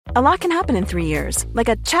A lot can happen in 3 years, like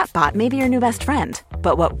a chatbot may be your new best friend.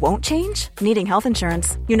 But what won't change? Needing health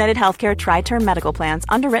insurance. United Healthcare Tri-Term Medical Plans,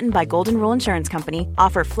 underwritten by Golden Rule Insurance Company,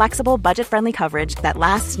 offer flexible, budget-friendly coverage that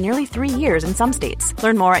lasts nearly 3 years in some states.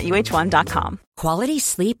 Learn more at uh1.com. Quality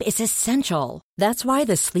sleep is essential. That's why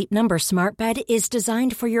the Sleep Number Smart Bed is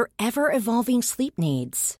designed for your ever-evolving sleep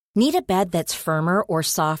needs. Need a bed that's firmer or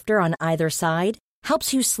softer on either side?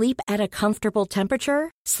 Helps you sleep at a comfortable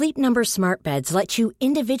temperature? Sleep Number Smart Beds let you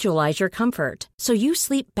individualize your comfort, so you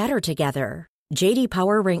sleep better together. J.D.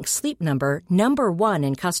 Power ranks Sleep Number number 1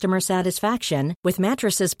 in customer satisfaction with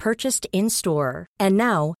mattresses purchased in-store. And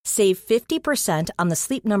now, save 50% on the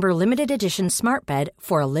Sleep Number Limited Edition Smart Bed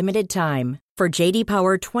for a limited time. For J.D.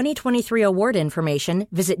 Power 2023 award information,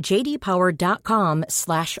 visit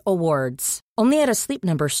jdpower.com/awards. Only at a Sleep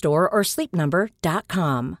Number store or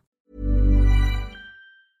sleepnumber.com.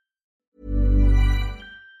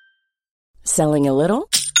 Selling a little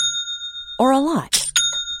or a lot?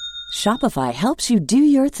 Shopify helps you do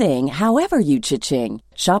your thing however you cha-ching.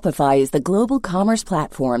 Shopify is the global commerce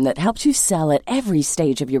platform that helps you sell at every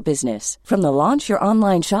stage of your business. From the launch your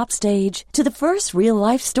online shop stage to the first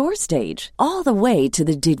real-life store stage, all the way to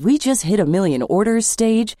the did we just hit a million orders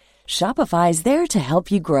stage. Shopify is there to help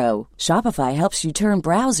you grow. Shopify helps you turn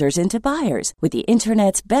browsers into buyers with the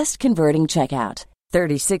internet's best converting checkout.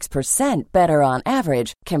 36% better on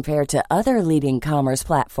average compared to other leading commerce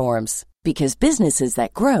platforms. Because businesses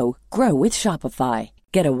that grow, grow with Shopify.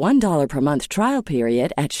 Get a $1 per month trial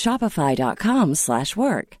period at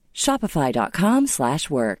shopify.com/work.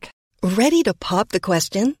 Shopify.com/work. Ready to pop the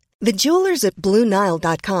question? The jewelers at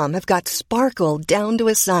BlueNile.com have got sparkle down to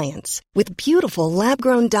a science with beautiful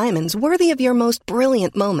lab-grown diamonds worthy of your most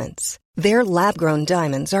brilliant moments. Their lab-grown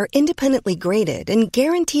diamonds are independently graded and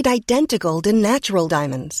guaranteed identical to natural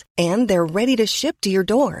diamonds, and they're ready to ship to your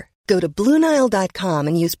door. Go to BlueNile.com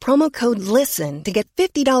and use promo code LISTEN to get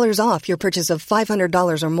 $50 off your purchase of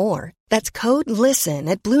 $500 or more. That's code LISTEN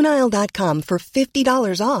at BlueNile.com for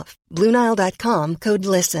 $50 off. BlueNile.com, code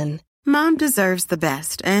LISTEN. Mom deserves the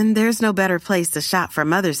best, and there's no better place to shop for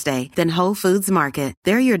Mother's Day than Whole Foods Market.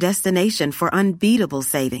 They're your destination for unbeatable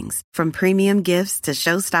savings, from premium gifts to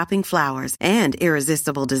show-stopping flowers and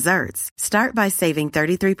irresistible desserts. Start by saving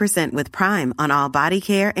 33% with Prime on all body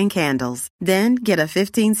care and candles. Then get a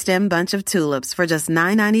 15-stem bunch of tulips for just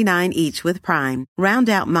 $9.99 each with Prime. Round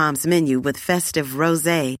out Mom's menu with festive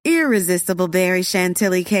rosé, irresistible berry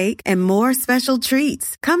chantilly cake, and more special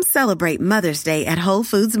treats. Come celebrate Mother's Day at Whole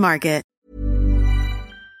Foods Market.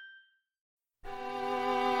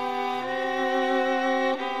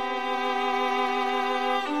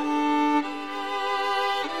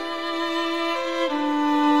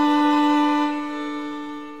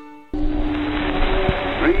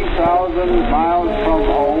 3,000 miles from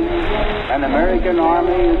home, an American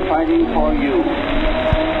army is fighting for you.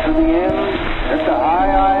 To the end that the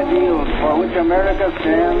high ideals for which America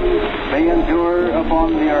stands may endure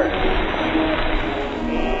upon the earth.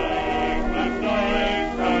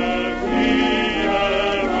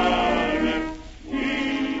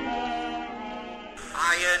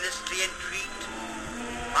 I earnestly entreat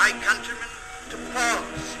my countrymen to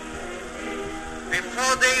pause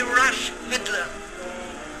before they rush Hitler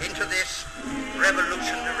into this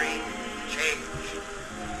revolutionary change,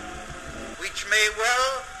 which may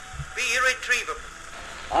well be irretrievable.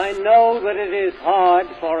 I know that it is hard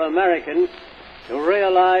for Americans to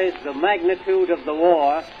realize the magnitude of the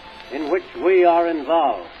war in which we are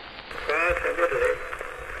involved. France and Italy,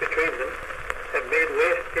 between them, have made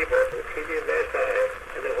waste paper the Treaty of Versailles,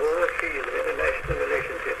 and the whole field of international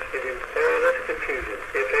relationships is in perilous confusion.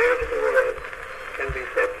 The affairs of the world can be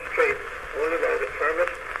set straight only by the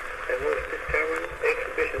firmest and most determined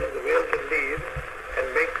exhibition of the will to lead and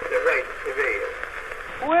make the right prevail.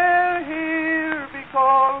 We're here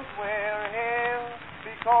because we're here,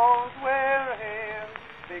 because we're here,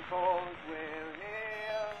 because we're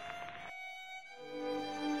here.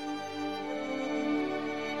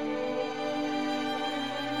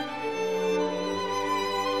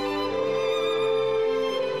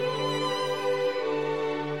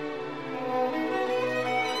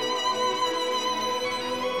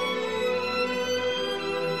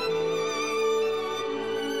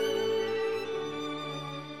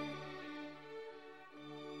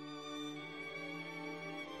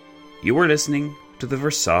 You are listening to the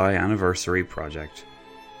Versailles Anniversary Project.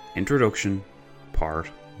 Introduction, Part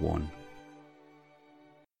 1.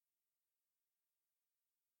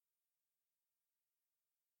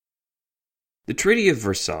 The Treaty of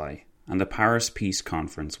Versailles and the Paris Peace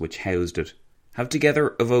Conference which housed it have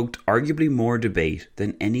together evoked arguably more debate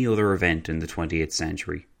than any other event in the 20th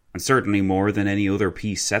century. and certainly more than any other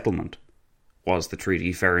peace settlement. Was the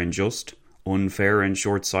treaty fair and just, unfair and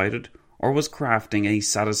short-sighted, or was crafting a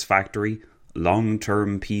satisfactory,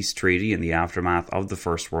 long-term peace treaty in the aftermath of the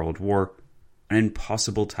First World War an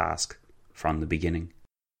impossible task from the beginning?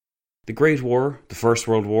 The Great War, the First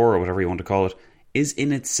World War, or whatever you want to call it, is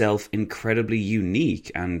in itself incredibly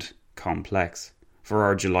unique and complex. For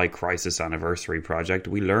our July Crisis Anniversary project,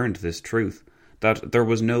 we learned this truth, that there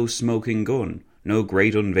was no smoking gun, no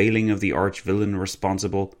great unveiling of the arch-villain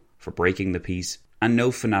responsible for breaking the peace, and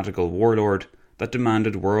no fanatical warlord that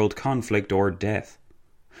demanded world conflict or death.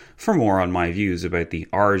 For more on my views about the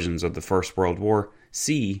origins of the First World War,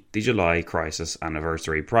 see the July Crisis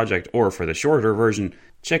Anniversary project, or for the shorter version,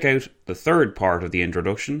 check out the third part of the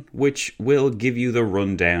introduction, which will give you the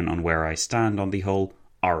rundown on where I stand on the whole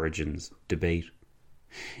origins debate.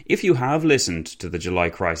 If you have listened to the July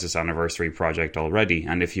Crisis Anniversary project already,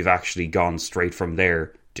 and if you've actually gone straight from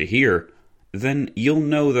there to here, then you'll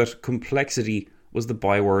know that complexity was the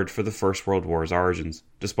byword for the First World War's origins,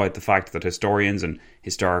 despite the fact that historians and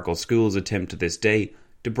historical schools attempt to this day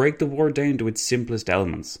to break the war down to its simplest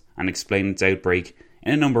elements and explain its outbreak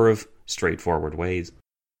in a number of straightforward ways.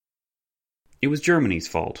 It was Germany's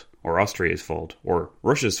fault, or Austria's fault, or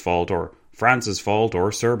Russia's fault, or France's fault,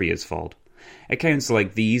 or Serbia's fault. Accounts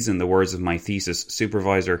like these, in the words of my thesis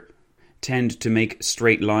supervisor, tend to make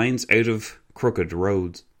straight lines out of crooked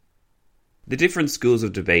roads. The different schools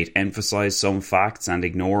of debate emphasize some facts and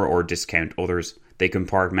ignore or discount others. They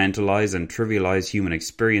compartmentalize and trivialize human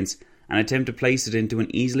experience and attempt to place it into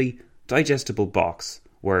an easily digestible box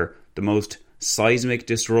where the most seismic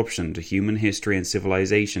disruption to human history and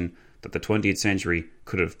civilization that the 20th century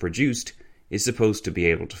could have produced is supposed to be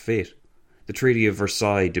able to fit. The Treaty of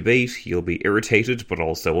Versailles debate, you'll be irritated but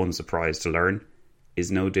also unsurprised to learn,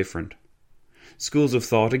 is no different. Schools of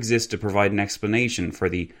thought exist to provide an explanation for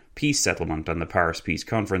the peace settlement and the Paris Peace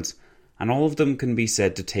Conference, and all of them can be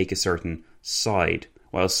said to take a certain side,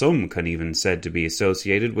 while some can even said to be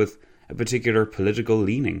associated with a particular political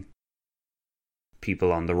leaning.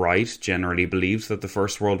 People on the right generally believed that the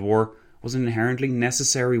First World War was an inherently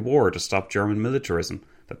necessary war to stop German militarism,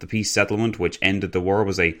 that the peace settlement which ended the war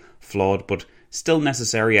was a flawed but still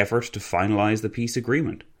necessary effort to finalise the peace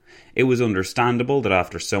agreement. It was understandable that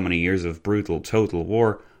after so many years of brutal total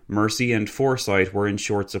war, mercy and foresight were in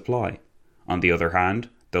short supply. On the other hand,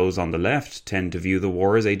 those on the left tend to view the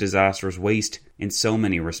war as a disastrous waste in so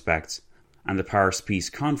many respects, and the Paris Peace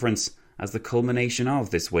Conference as the culmination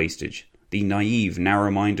of this wastage, the naive,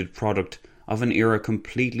 narrow-minded product of an era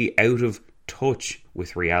completely out of touch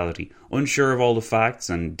with reality, unsure of all the facts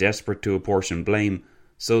and desperate to apportion blame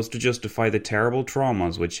so as to justify the terrible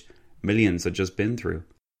traumas which millions had just been through.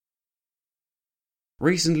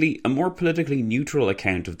 Recently, a more politically neutral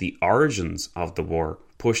account of the origins of the war,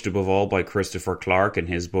 pushed above all by Christopher Clark in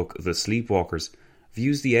his book The Sleepwalkers,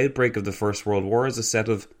 views the outbreak of the First World War as a set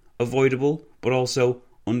of avoidable but also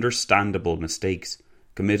understandable mistakes,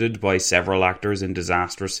 committed by several actors in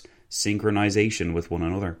disastrous synchronization with one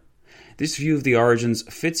another. This view of the origins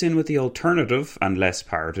fits in with the alternative and less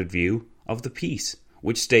parroted view of the peace,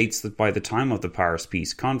 which states that by the time of the Paris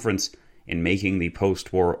Peace Conference, in making the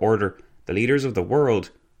post-war order, the leaders of the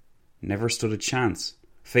world never stood a chance,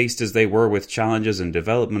 faced as they were with challenges and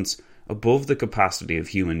developments above the capacity of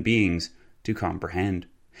human beings to comprehend.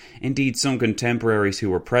 Indeed, some contemporaries who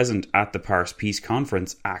were present at the Paris Peace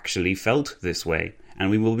Conference actually felt this way, and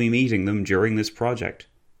we will be meeting them during this project.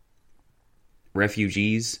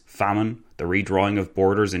 Refugees, famine, the redrawing of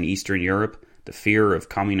borders in Eastern Europe, the fear of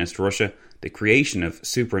communist Russia, the creation of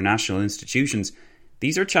supranational institutions,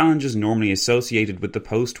 these are challenges normally associated with the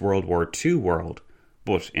post-World War II world,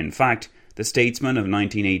 but in fact, the statesmen of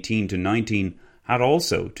 1918 to 19 had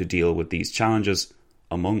also to deal with these challenges,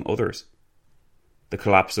 among others. The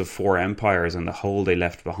collapse of four empires and the hole they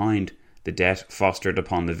left behind, the debt fostered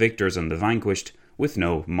upon the victors and the vanquished, with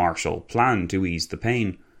no Marshall Plan to ease the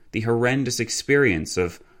pain, the horrendous experience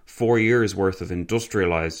of 4 years' worth of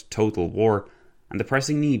industrialised total war, and the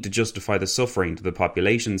pressing need to justify the suffering to the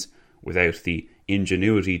populations without the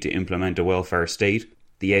ingenuity to implement a welfare state,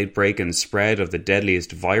 the outbreak and spread of the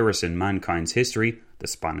deadliest virus in mankind's history, the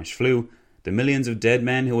Spanish flu, the millions of dead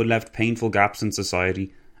men who had left painful gaps in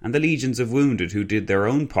society, and the legions of wounded who did their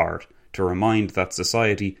own part to remind that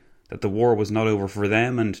society that the war was not over for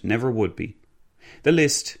them and never would be. The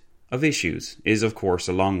list of issues is of course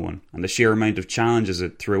a long one, and the sheer amount of challenges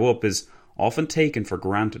it threw up is often taken for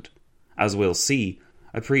granted. As we'll see,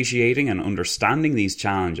 appreciating and understanding these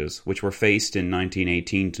challenges, which were faced in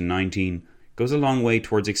 1918 to 19, goes a long way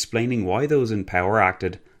towards explaining why those in power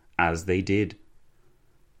acted as they did.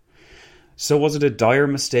 So was it a dire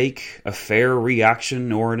mistake, a fair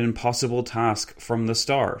reaction, or an impossible task from the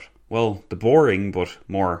start? Well, the boring but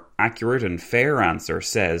more accurate and fair answer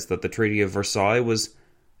says that the Treaty of Versailles was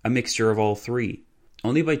a mixture of all three.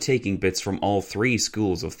 Only by taking bits from all three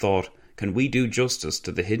schools of thought can we do justice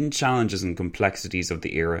to the hidden challenges and complexities of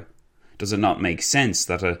the era. Does it not make sense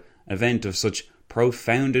that an event of such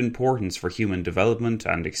profound importance for human development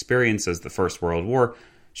and experience as the First World War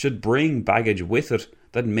should bring baggage with it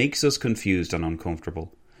that makes us confused and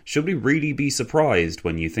uncomfortable? Should we really be surprised,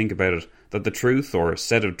 when you think about it, that the truth or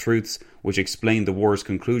set of truths which explain the war's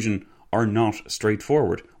conclusion are not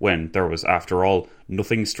straightforward, when there was, after all,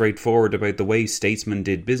 nothing straightforward about the way statesmen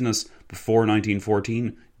did business before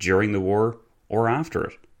 1914, during the war, or after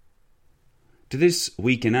it? To this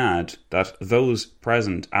we can add that those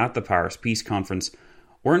present at the Paris Peace Conference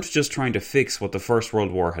weren't just trying to fix what the First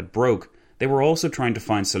World War had broke, they were also trying to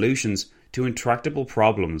find solutions to intractable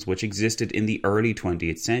problems which existed in the early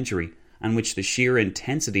 20th century, and which the sheer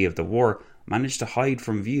intensity of the war managed to hide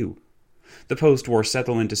from view. The post-war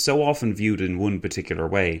settlement is so often viewed in one particular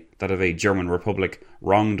way, that of a German republic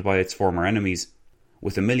wronged by its former enemies,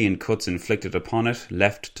 with 1 million cuts inflicted upon it,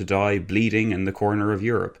 left to die bleeding in the corner of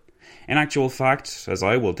Europe. In actual fact, as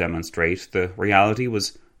I will demonstrate, the reality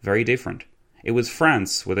was very different. It was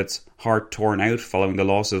France, with its heart torn out following the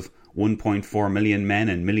loss of 1.4 million men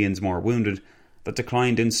and millions more wounded, that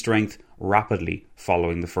declined in strength rapidly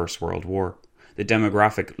following the First World War. The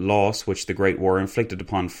demographic loss which the Great War inflicted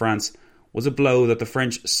upon France was a blow that the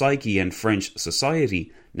French psyche and French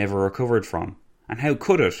society never recovered from. And how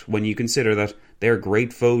could it, when you consider that their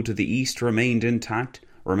great foe to the east remained intact,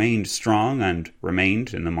 remained strong, and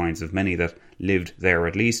remained, in the minds of many that lived there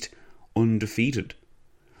at least, undefeated?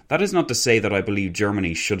 That is not to say that I believe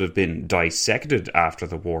Germany should have been dissected after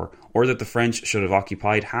the war, or that the French should have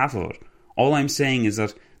occupied half of it. All I'm saying is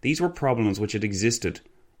that these were problems which had existed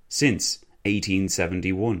since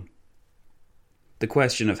 1871. The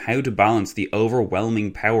question of how to balance the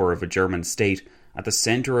overwhelming power of a German state at the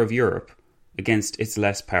centre of Europe against its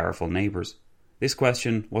less powerful neighbours. This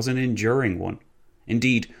question was an enduring one.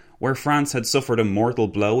 Indeed, where France had suffered a mortal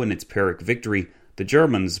blow in its Pyrrhic victory, the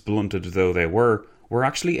Germans, blunted though they were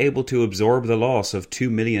actually able to absorb the loss of 2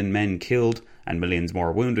 million men killed and millions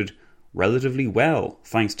more wounded relatively well,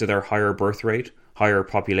 thanks to their higher birth rate, higher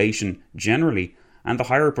population generally, and the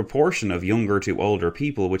higher proportion of younger to older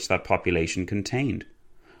people which that population contained.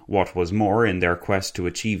 What was more, in their quest to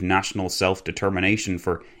achieve national self-determination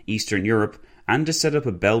for Eastern Europe and to set up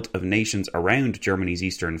a belt of nations around Germany's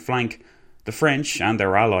eastern flank, the French and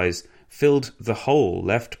their allies filled the hole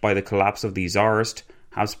left by the collapse of the Tsarist,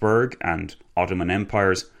 Habsburg and Ottoman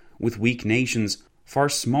empires with weak nations far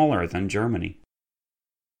smaller than Germany.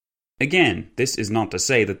 Again, this is not to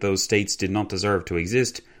say that those states did not deserve to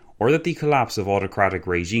exist, or that the collapse of autocratic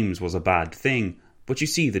regimes was a bad thing, but you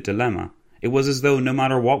see the dilemma. It was as though no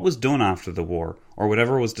matter what was done after the war, or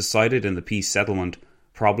whatever was decided in the peace settlement,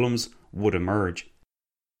 problems would emerge.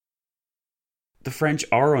 The French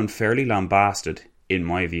are unfairly lambasted, in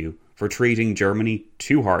my view, for treating Germany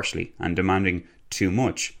too harshly and demanding too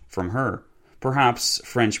much from her. Perhaps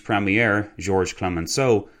French Premier Georges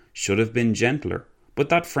Clemenceau should have been gentler, but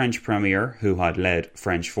that French Premier, who had led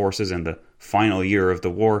French forces in the final year of the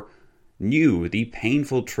war, knew the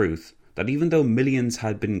painful truth that even though millions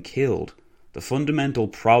had been killed, the fundamental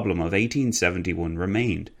problem of 1871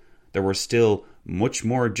 remained. There were still much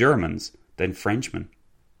more Germans than Frenchmen.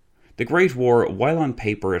 The Great War, while on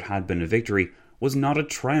paper it had been a victory, was not a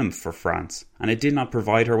triumph for France, and it did not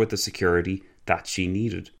provide her with the security that she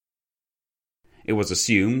needed. It was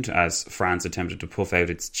assumed, as France attempted to puff out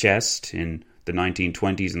its chest in the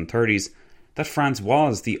 1920s and 30s, that France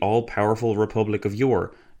was the all-powerful Republic of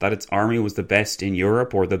yore, that its army was the best in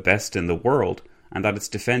Europe or the best in the world, and that its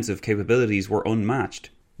defensive capabilities were unmatched.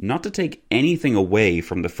 Not to take anything away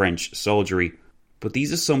from the French soldiery, but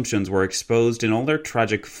these assumptions were exposed in all their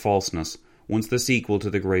tragic falseness once the sequel to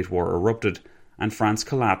the Great War erupted, and France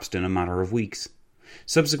collapsed in a matter of weeks.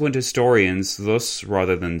 Subsequent historians, thus,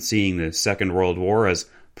 rather than seeing the Second World War as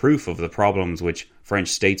proof of the problems which French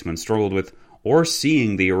statesmen struggled with, or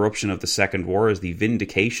seeing the eruption of the Second War as the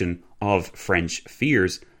vindication of French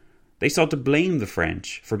fears, they sought to blame the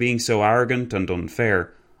French for being so arrogant and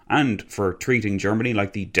unfair, and for treating Germany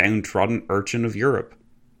like the downtrodden urchin of Europe.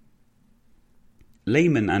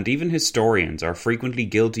 Laymen and even historians are frequently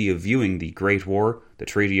guilty of viewing the Great War, the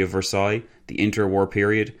Treaty of Versailles, the interwar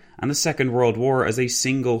period, and the Second World War as a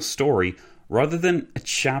single story, rather than a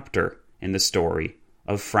chapter in the story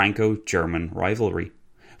of Franco-German rivalry.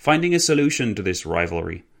 Finding a solution to this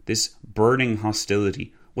rivalry, this burning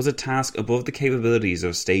hostility, was a task above the capabilities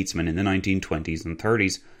of statesmen in the 1920s and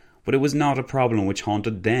 30s, but it was not a problem which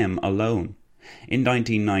haunted them alone. In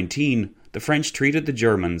 1919, the French treated the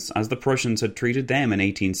Germans as the Prussians had treated them in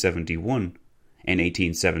 1871. In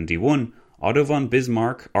 1871, Otto von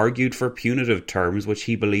Bismarck argued for punitive terms which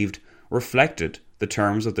he believed reflected the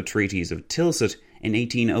terms of the treaties of Tilsit in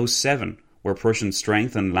 1807, where Prussian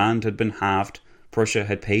strength and land had been halved, Prussia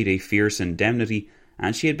had paid a fierce indemnity,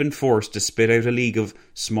 and she had been forced to spit out a league of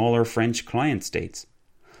smaller French client states.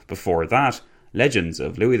 Before that, legends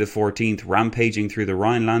of Louis XIV rampaging through the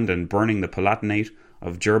Rhineland and burning the Palatinate,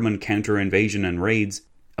 of German counter-invasion and raids,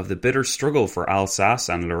 of the bitter struggle for Alsace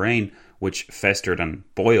and Lorraine, which festered and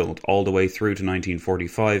boiled all the way through to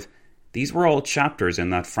 1945, these were all chapters in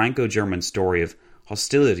that Franco-German story of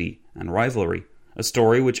hostility and rivalry, a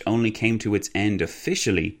story which only came to its end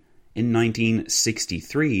officially in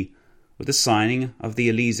 1963 with the signing of the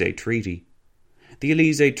Élysée Treaty. The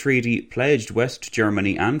Élysée Treaty pledged West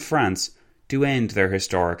Germany and France to end their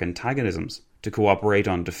historic antagonisms, to cooperate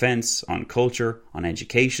on defence, on culture, on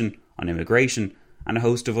education, on immigration, and a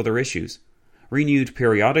host of other issues. Renewed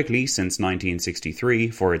periodically since 1963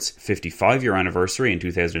 for its 55-year anniversary in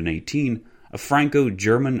 2018, a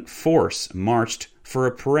Franco-German force marched for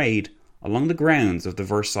a parade along the grounds of the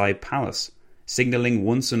Versailles Palace, signalling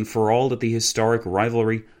once and for all that the historic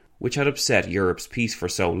rivalry which had upset Europe's peace for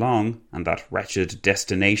so long, and that wretched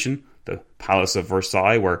destination, the Palace of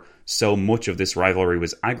Versailles, where so much of this rivalry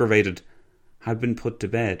was aggravated, had been put to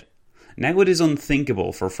bed. Now it is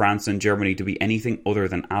unthinkable for France and Germany to be anything other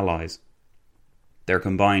than allies. Their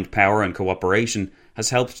combined power and cooperation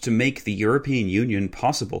has helped to make the European Union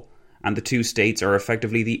possible, and the two states are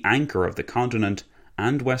effectively the anchor of the continent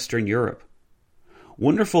and Western Europe.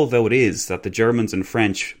 Wonderful though it is that the Germans and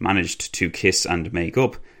French managed to kiss and make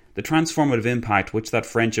up, the transformative impact which that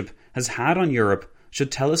friendship has had on Europe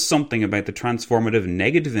should tell us something about the transformative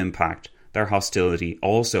negative impact their hostility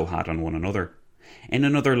also had on one another. In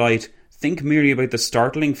another light, think merely about the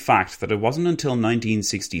startling fact that it wasn't until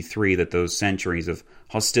 1963 that those centuries of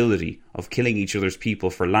hostility, of killing each other's people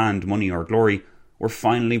for land, money or glory, were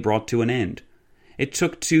finally brought to an end. It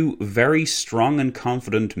took two very strong and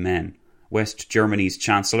confident men, West Germany's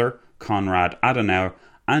Chancellor, Konrad Adenauer,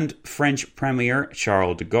 and French Premier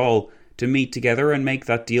Charles de Gaulle, to meet together and make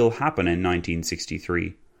that deal happen in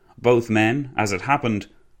 1963. Both men, as it happened,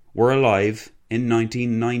 were alive in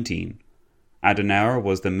 1919. Adenauer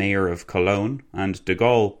was the mayor of Cologne, and de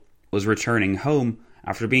Gaulle was returning home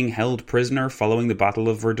after being held prisoner following the Battle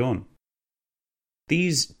of Verdun.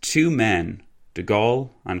 These two men, de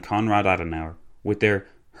Gaulle and Konrad Adenauer, with their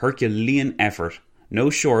Herculean effort, no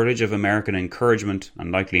shortage of American encouragement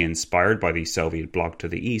and likely inspired by the Soviet bloc to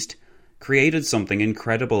the east, created something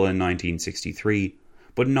incredible in 1963,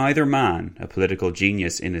 but neither man, a political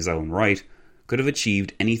genius in his own right, could have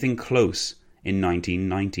achieved anything close in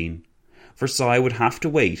 1919. Versailles would have to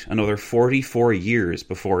wait another 44 years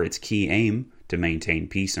before its key aim, to maintain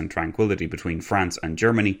peace and tranquility between France and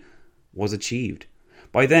Germany, was achieved.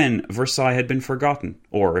 By then, Versailles had been forgotten,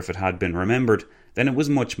 or if it had been remembered, then it was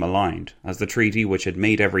much maligned, as the treaty which had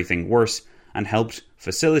made everything worse and helped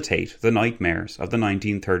facilitate the nightmares of the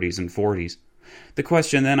 1930s and 40s. The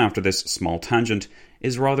question then, after this small tangent,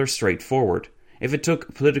 is rather straightforward. If it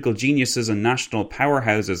took political geniuses and national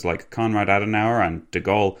powerhouses like Konrad Adenauer and de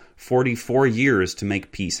Gaulle 44 years to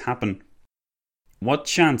make peace happen, what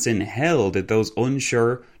chance in hell did those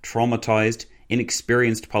unsure, traumatized,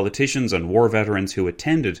 inexperienced politicians and war veterans who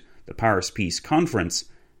attended the Paris Peace Conference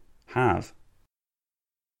have?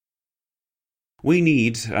 We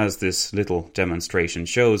need, as this little demonstration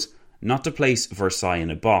shows, not to place Versailles in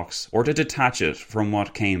a box or to detach it from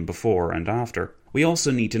what came before and after. We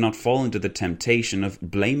also need to not fall into the temptation of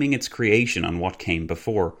blaming its creation on what came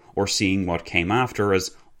before or seeing what came after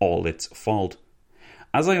as all its fault.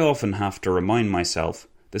 As I often have to remind myself,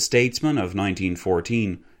 the statesmen of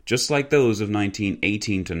 1914, just like those of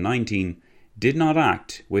 1918 to 19, did not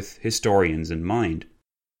act with historians in mind.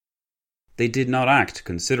 They did not act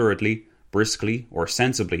considerately, briskly or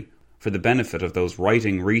sensibly for the benefit of those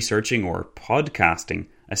writing, researching or podcasting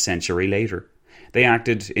a century later. They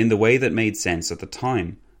acted in the way that made sense at the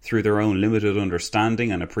time, through their own limited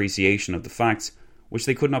understanding and appreciation of the facts, which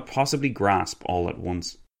they could not possibly grasp all at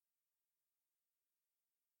once.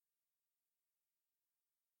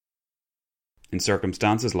 In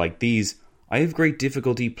circumstances like these, I have great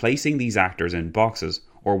difficulty placing these actors in boxes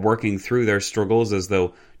or working through their struggles as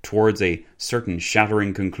though towards a certain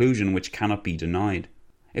shattering conclusion which cannot be denied.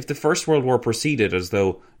 If the First World War proceeded as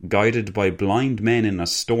though guided by blind men in a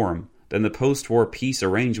storm, then the post-war peace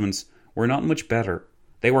arrangements were not much better.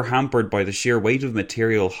 They were hampered by the sheer weight of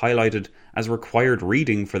material highlighted as required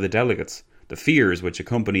reading for the delegates, the fears which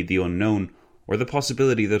accompanied the unknown, or the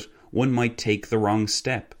possibility that one might take the wrong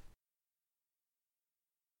step.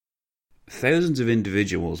 Thousands of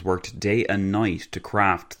individuals worked day and night to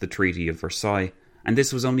craft the Treaty of Versailles, and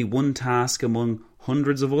this was only one task among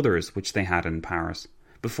hundreds of others which they had in Paris,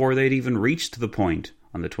 before they had even reached the point,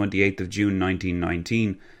 on the 28th of June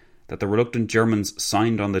 1919, that the reluctant Germans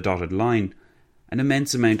signed on the dotted line. An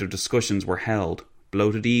immense amount of discussions were held,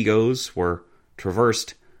 bloated egos were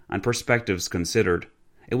traversed, and perspectives considered.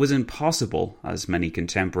 It was impossible, as many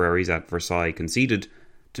contemporaries at Versailles conceded,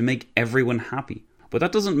 to make everyone happy. But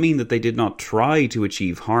that doesn't mean that they did not try to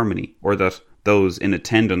achieve harmony, or that those in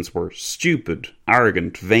attendance were stupid,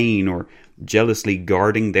 arrogant, vain, or jealously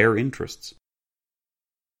guarding their interests.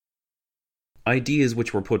 Ideas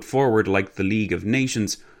which were put forward, like the League of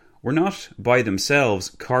Nations, were not by themselves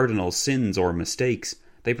cardinal sins or mistakes.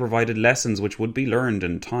 They provided lessons which would be learned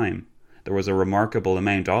in time. There was a remarkable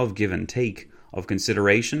amount of give and take, of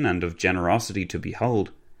consideration and of generosity to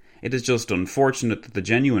behold. It is just unfortunate that the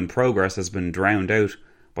genuine progress has been drowned out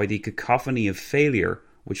by the cacophony of failure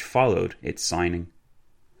which followed its signing.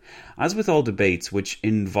 As with all debates which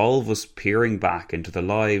involve us peering back into the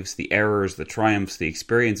lives, the errors, the triumphs, the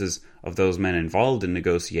experiences of those men involved in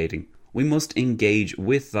negotiating, we must engage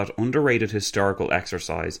with that underrated historical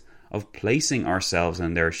exercise of placing ourselves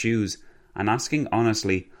in their shoes and asking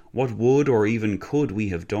honestly, what would or even could we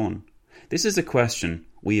have done? This is a question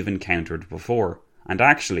we have encountered before, and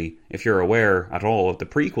actually, if you're aware at all of the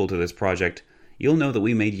prequel to this project, you'll know that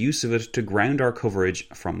we made use of it to ground our coverage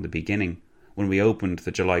from the beginning. When we opened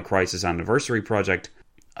the July Crisis Anniversary Project,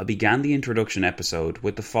 I began the introduction episode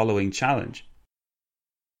with the following challenge.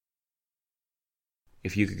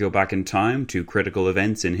 If you could go back in time to critical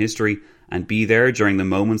events in history and be there during the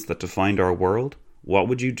moments that defined our world, what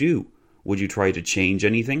would you do? Would you try to change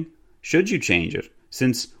anything? Should you change it?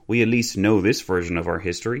 Since we at least know this version of our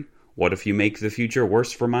history, what if you make the future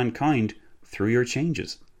worse for mankind through your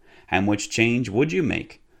changes? How much change would you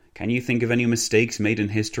make? Can you think of any mistakes made in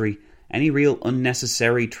history, any real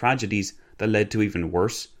unnecessary tragedies that led to even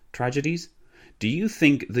worse tragedies? Do you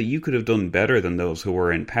think that you could have done better than those who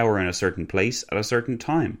were in power in a certain place at a certain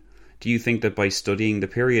time? Do you think that by studying the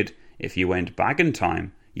period, if you went back in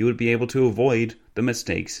time, you would be able to avoid the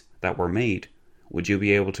mistakes that were made? Would you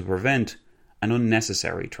be able to prevent an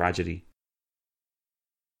unnecessary tragedy?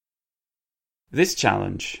 This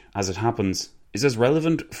challenge, as it happens, is as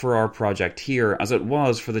relevant for our project here as it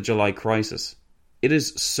was for the July Crisis. It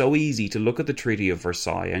is so easy to look at the Treaty of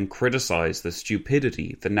Versailles and criticise the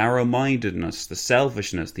stupidity, the narrow-mindedness, the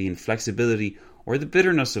selfishness, the inflexibility, or the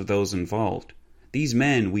bitterness of those involved. These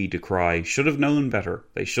men, we decry, should have known better.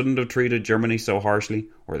 They shouldn't have treated Germany so harshly,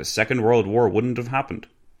 or the Second World War wouldn't have happened.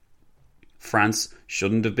 France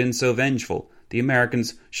shouldn't have been so vengeful. The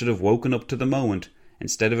Americans should have woken up to the moment,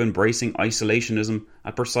 instead of embracing isolationism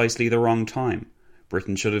at precisely the wrong time.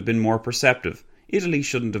 Britain should have been more perceptive. Italy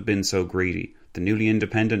shouldn't have been so greedy. The newly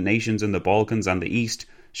independent nations in the Balkans and the East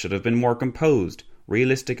should have been more composed,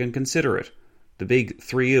 realistic and considerate. The big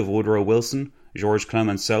three of Woodrow Wilson, Georges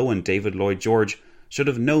Clemenceau and David Lloyd George should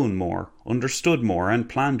have known more, understood more and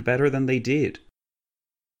planned better than they did.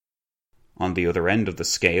 On the other end of the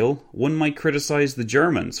scale, one might criticise the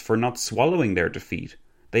Germans for not swallowing their defeat.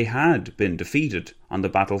 They had been defeated on the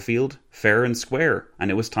battlefield, fair and square, and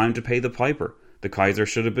it was time to pay the piper. The Kaiser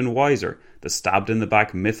should have been wiser. The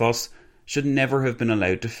stabbed-in-the-back mythos should never have been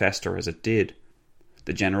allowed to fester as it did.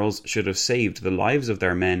 The generals should have saved the lives of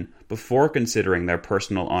their men before considering their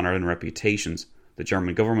personal honour and reputations. The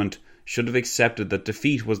German government should have accepted that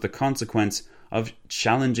defeat was the consequence of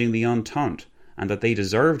challenging the Entente, and that they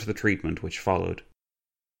deserved the treatment which followed.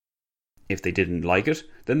 If they didn't like it,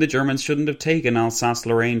 then the Germans shouldn't have taken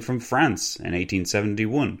Alsace-Lorraine from France in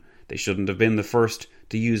 1871. They shouldn't have been the first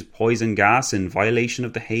to use poison gas in violation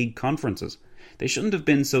of the Hague Conferences. They shouldn't have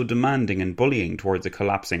been so demanding and bullying towards a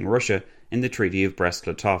collapsing Russia in the Treaty of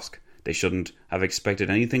Brest-Litovsk. They shouldn't have expected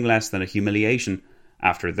anything less than a humiliation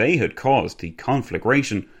after they had caused the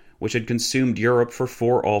conflagration which had consumed Europe for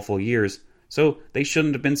 4 awful years. So they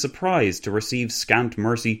shouldn't have been surprised to receive scant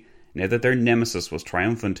mercy now that their nemesis was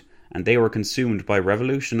triumphant and they were consumed by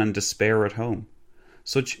revolution and despair at home.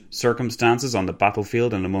 Such circumstances on the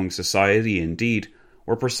battlefield and among society, indeed,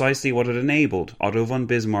 were precisely what had enabled Otto von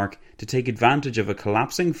Bismarck to take advantage of a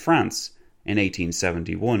collapsing France in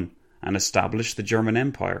 1871 and establish the German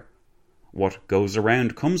Empire. What goes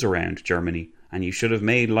around comes around, Germany, and you should have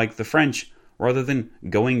made like the French rather than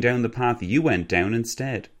going down the path you went down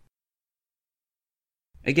instead.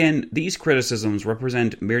 Again, these criticisms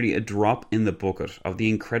represent merely a drop in the bucket of the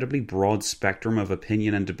incredibly broad spectrum of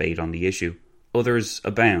opinion and debate on the issue. Others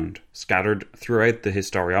abound, scattered throughout the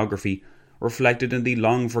historiography, reflected in the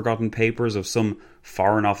long-forgotten papers of some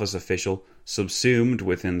Foreign Office official, subsumed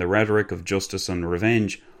within the rhetoric of justice and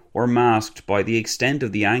revenge, or masked by the extent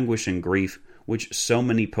of the anguish and grief which so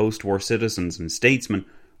many post-war citizens and statesmen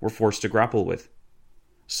were forced to grapple with.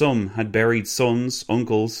 Some had buried sons,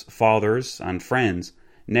 uncles, fathers, and friends.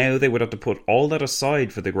 Now they would have to put all that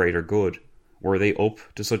aside for the greater good. Were they up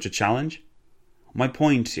to such a challenge? My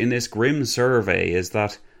point in this grim survey is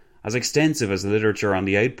that, as extensive as the literature on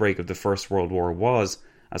the outbreak of the First World War was,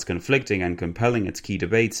 as conflicting and compelling its key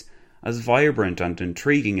debates, as vibrant and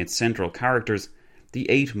intriguing its central characters, the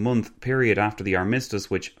 8-month period after the armistice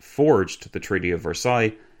which forged the Treaty of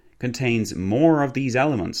Versailles contains more of these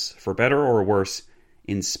elements, for better or worse,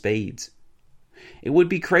 in spades. It would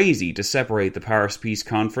be crazy to separate the Paris Peace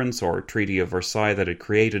Conference or Treaty of Versailles that it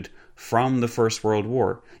created from the First World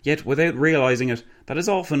War, yet without realising it, that is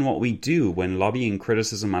often what we do when lobbying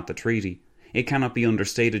criticism at the treaty. It cannot be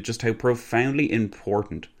understated just how profoundly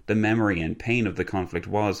important the memory and pain of the conflict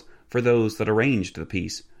was for those that arranged the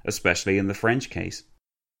peace, especially in the French case.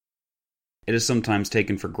 It is sometimes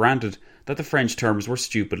taken for granted that the French terms were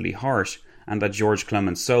stupidly harsh, and that Georges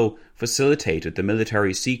Clemenceau facilitated the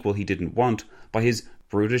military sequel he didn't want by his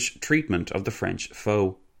brutish treatment of the French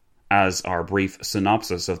foe. As our brief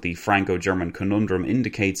synopsis of the Franco-German conundrum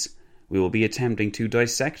indicates, we will be attempting to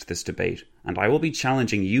dissect this debate, and I will be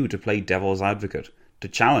challenging you to play devil's advocate, to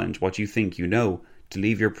challenge what you think you know, to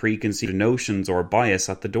leave your preconceived notions or bias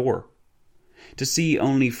at the door. To see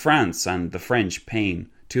only France and the French pain,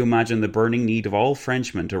 to imagine the burning need of all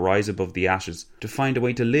Frenchmen to rise above the ashes, to find a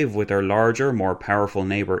way to live with their larger, more powerful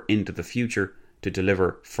neighbour into the future, to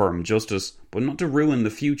deliver firm justice, but not to ruin the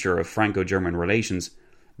future of Franco-German relations.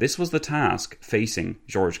 This was the task facing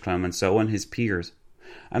Georges Clemenceau and his peers.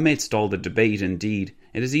 Amidst all the debate, indeed,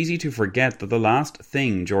 it is easy to forget that the last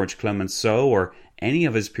thing Georges Clemenceau or any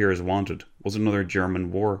of his peers wanted was another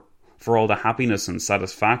German war. For all the happiness and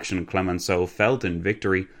satisfaction Clemenceau felt in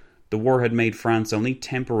victory, the war had made France only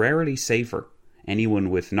temporarily safer. Anyone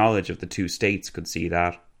with knowledge of the two states could see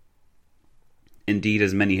that. Indeed,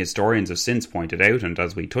 as many historians have since pointed out, and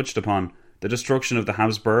as we touched upon, the destruction of the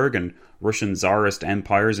Habsburg and Russian Tsarist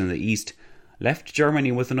empires in the East left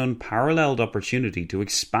Germany with an unparalleled opportunity to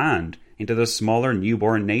expand into the smaller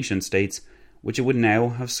newborn nation-states which it would now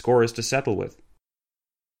have scores to settle with.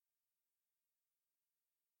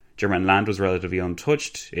 German land was relatively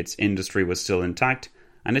untouched, its industry was still intact,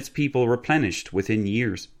 and its people replenished within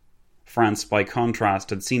years. France, by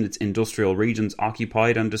contrast, had seen its industrial regions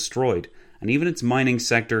occupied and destroyed, and even its mining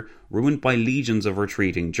sector ruined by legions of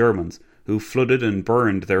retreating Germans, who flooded and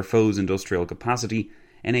burned their foes' industrial capacity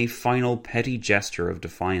in a final petty gesture of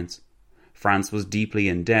defiance. France was deeply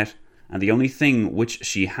in debt, and the only thing which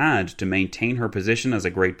she had to maintain her position as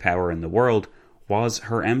a great power in the world was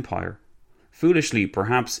her empire. Foolishly,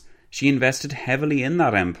 perhaps, she invested heavily in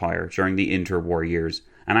that empire during the interwar years,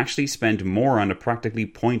 and actually spent more on a practically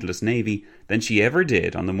pointless navy than she ever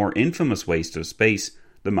did on the more infamous waste of space,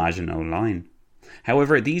 the Maginot Line.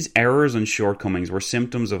 However, these errors and shortcomings were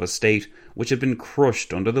symptoms of a state which had been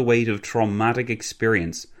crushed under the weight of traumatic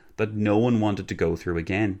experience that no one wanted to go through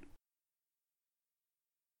again.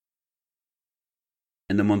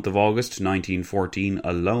 In the month of August 1914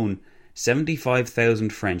 alone,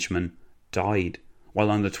 75,000 Frenchmen died,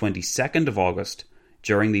 while on the 22nd of August,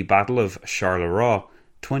 during the Battle of Charleroi,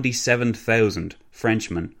 27,000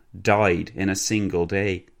 Frenchmen died in a single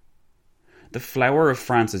day. The flower of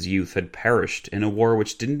France's youth had perished in a war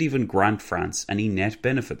which didn't even grant France any net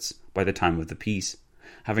benefits by the time of the peace.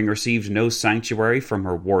 Having received no sanctuary from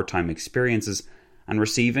her wartime experiences, and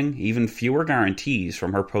receiving even fewer guarantees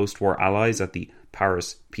from her post-war allies at the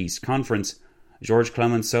Paris Peace Conference, Georges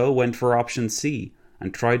Clemenceau went for option C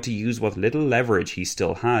and tried to use what little leverage he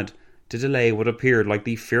still had to delay what appeared like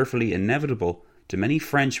the fearfully inevitable to many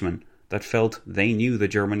Frenchmen that felt they knew the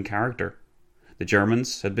German character. The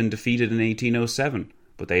Germans had been defeated in 1807,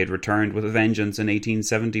 but they had returned with a vengeance in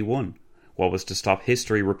 1871. What was to stop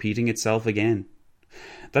history repeating itself again?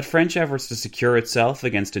 That French efforts to secure itself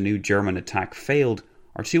against a new German attack failed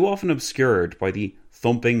are too often obscured by the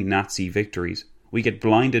thumping Nazi victories. We get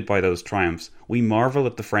blinded by those triumphs, we marvel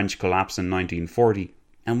at the French collapse in 1940,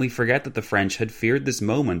 and we forget that the French had feared this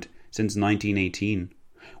moment since 1918.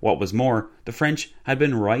 What was more, the French had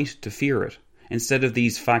been right to fear it. Instead of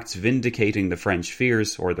these facts vindicating the French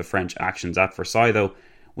fears, or the French actions at Versailles though,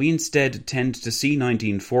 we instead tend to see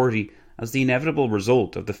 1940 as the inevitable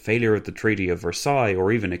result of the failure of the Treaty of Versailles,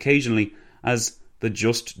 or even occasionally as the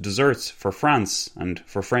just deserts for France and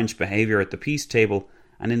for French behaviour at the peace table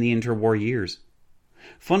and in the interwar years.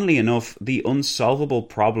 Funnily enough, the unsolvable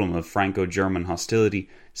problem of Franco-German hostility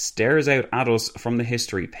stares out at us from the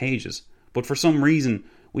history pages, but for some reason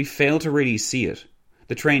we fail to really see it.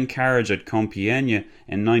 The train carriage at Compiègne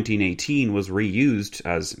in 1918 was reused,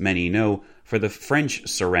 as many know, for the French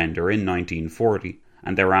surrender in 1940,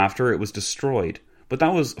 and thereafter it was destroyed. But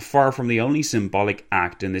that was far from the only symbolic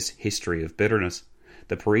act in this history of bitterness.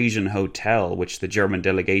 The Parisian hotel which the German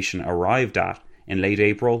delegation arrived at in late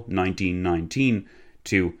April 1919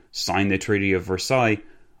 to sign the Treaty of Versailles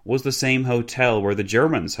was the same hotel where the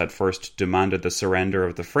Germans had first demanded the surrender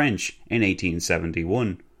of the French in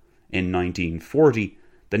 1871. In 1940,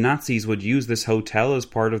 the Nazis would use this hotel as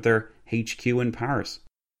part of their HQ in Paris.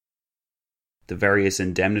 The various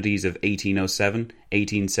indemnities of 1807,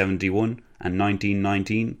 1871 and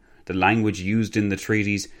 1919, the language used in the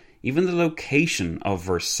treaties, even the location of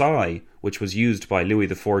Versailles, which was used by Louis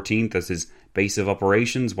XIV as his base of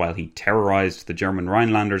operations while he terrorised the German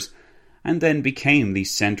Rhinelanders, and then became the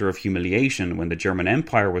centre of humiliation when the German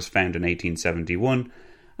Empire was found in 1871,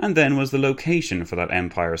 and then was the location for that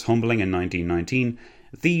empire's humbling in 1919,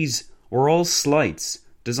 these were all slights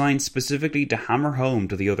designed specifically to hammer home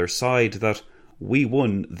to the other side that we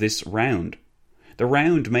won this round. The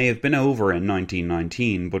round may have been over in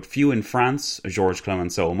 1919, but few in France, Georges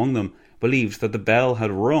Clemenceau among them, believed that the bell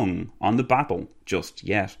had rung on the battle just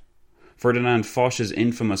yet. Ferdinand Foch's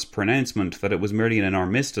infamous pronouncement that it was merely an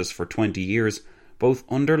armistice for 20 years both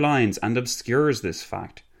underlines and obscures this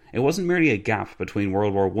fact. It wasn't merely a gap between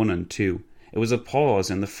World War I and II. It was a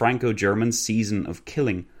pause in the Franco-German season of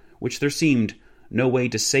killing, which there seemed no way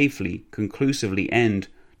to safely, conclusively end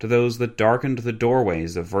to those that darkened the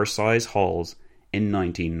doorways of Versailles halls in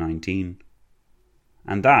 1919.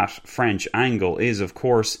 And that French angle is, of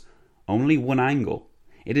course, only one angle.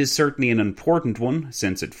 It is certainly an important one,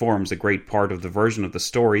 since it forms a great part of the version of the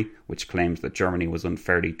story which claims that Germany was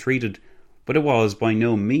unfairly treated, but it was by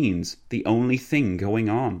no means the only thing going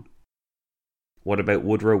on. What about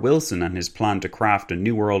Woodrow Wilson and his plan to craft a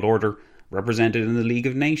new world order represented in the League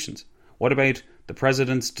of Nations? What about the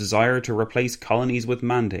President's desire to replace colonies with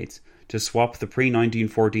mandates, to swap the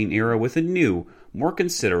pre-1914 era with a new, more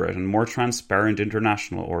considerate and more transparent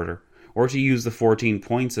international order, or to use the 14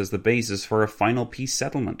 points as the basis for a final peace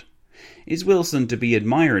settlement? Is Wilson to be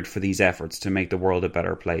admired for these efforts to make the world a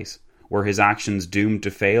better place? Were his actions doomed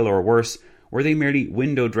to fail, or worse, were they merely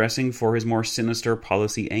window dressing for his more sinister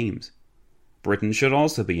policy aims? Britain should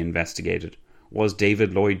also be investigated. Was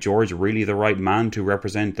David Lloyd George really the right man to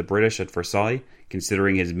represent the British at Versailles,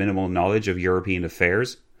 considering his minimal knowledge of European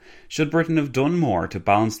affairs? Should Britain have done more to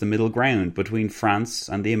balance the middle ground between France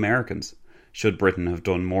and the Americans? Should Britain have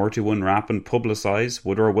done more to unwrap and publicise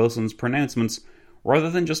Woodrow Wilson's pronouncements, rather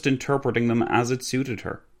than just interpreting them as it suited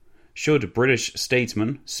her? Should British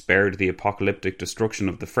statesmen, spared the apocalyptic destruction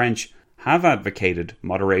of the French, have advocated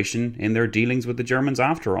moderation in their dealings with the Germans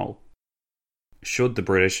after all? Could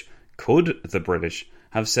the British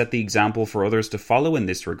have set the example for others to follow in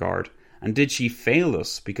this regard, and did she fail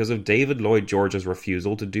us because of David Lloyd George's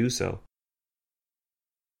refusal to do so?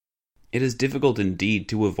 It is difficult indeed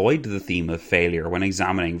to avoid the theme of failure when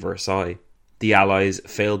examining Versailles. The Allies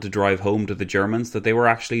failed to drive home to the Germans that they were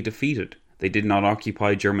actually defeated. They did not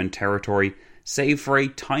occupy German territory save for a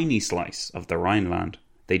tiny slice of the Rhineland.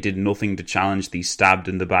 They did nothing to challenge the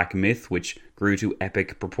stabbed-in-the-back myth which grew to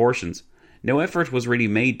epic proportions. No effort was really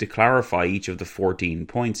made to clarify each of the 14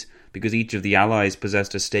 points, because each of the Allies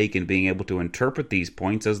possessed a stake in being able to interpret these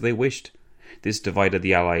points as they wished. This divided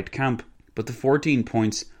the Allied camp, but the 14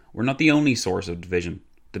 points were not the only source of division.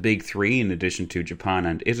 The big three, in addition to Japan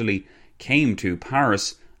and Italy, came to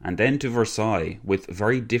Paris and then to Versailles with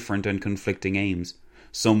very different and conflicting aims.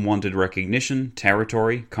 Some wanted recognition,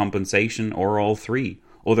 territory, compensation, or all three.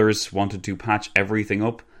 Others wanted to patch everything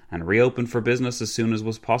up and reopen for business as soon as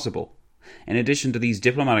was possible. In addition to these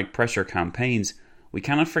diplomatic pressure campaigns, we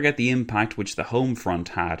cannot forget the impact which the home front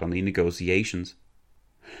had on the negotiations.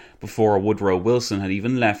 Before Woodrow Wilson had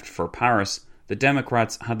even left for Paris, the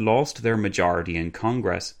Democrats had lost their majority in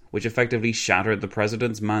Congress, which effectively shattered the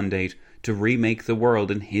president's mandate to remake the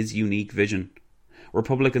world in his unique vision.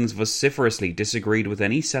 Republicans vociferously disagreed with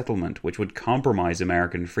any settlement which would compromise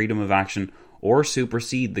American freedom of action or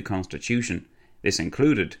supersede the Constitution. This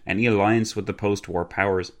included any alliance with the post-war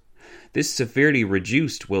powers. This severely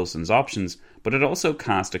reduced Wilson's options, but it also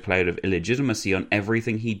cast a cloud of illegitimacy on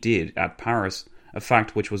everything he did at Paris, a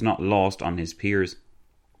fact which was not lost on his peers.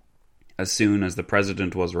 As soon as the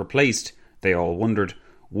president was replaced, they all wondered,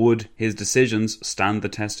 would his decisions stand the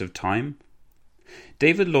test of time?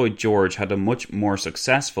 David Lloyd George had a much more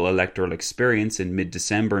successful electoral experience in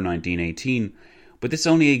mid-December 1918, but this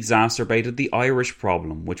only exacerbated the Irish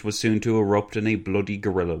problem, which was soon to erupt in a bloody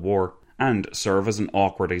guerrilla war, and serve as an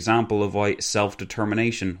awkward example of why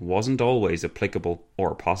self-determination wasn't always applicable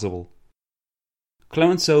or possible.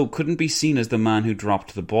 Clemenceau couldn't be seen as the man who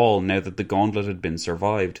dropped the ball now that the gauntlet had been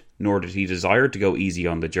survived, nor did he desire to go easy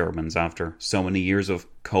on the Germans after so many years of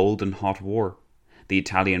cold and hot war. The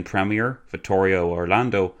Italian premier, Vittorio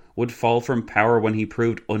Orlando, would fall from power when he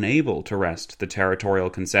proved unable to wrest the territorial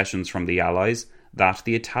concessions from the Allies that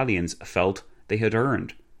the Italians felt they had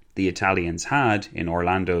earned. The Italians had, in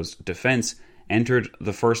Orlando's defence, entered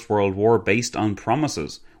the First World War based on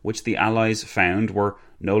promises which the Allies found were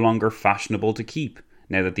no longer fashionable to keep,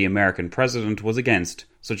 now that the American president was against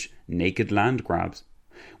such naked land grabs.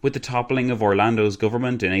 With the toppling of Orlando's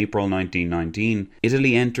government in April 1919,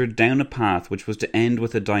 Italy entered down a path which was to end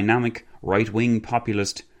with a dynamic, right-wing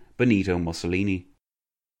populist Benito Mussolini.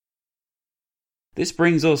 This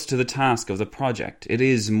brings us to the task of the project. It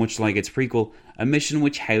is, much like its prequel, a mission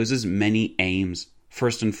which houses many aims.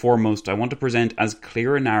 First and foremost, I want to present as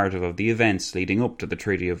clear a narrative of the events leading up to the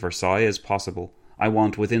Treaty of Versailles as possible. I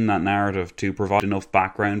want within that narrative to provide enough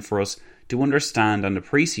background for us to understand and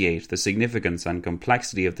appreciate the significance and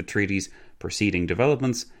complexity of the treaty's preceding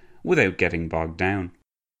developments without getting bogged down.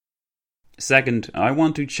 Second, I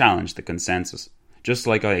want to challenge the consensus. Just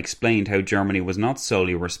like I explained how Germany was not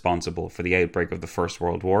solely responsible for the outbreak of the First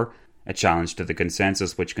World War, a challenge to the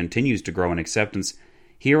consensus which continues to grow in acceptance,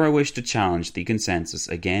 here I wish to challenge the consensus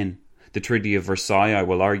again. The Treaty of Versailles, I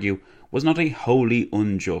will argue, was not a wholly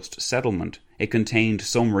unjust settlement. It contained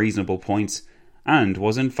some reasonable points, and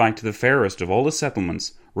was in fact the fairest of all the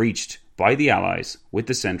settlements reached by the Allies with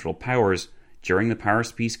the Central Powers during the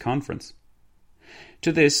Paris Peace Conference.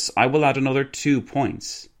 To this, I will add another 2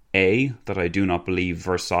 points. A, that I do not believe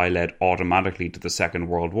Versailles led automatically to the Second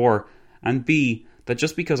World War, and B, that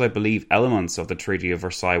just because I believe elements of the Treaty of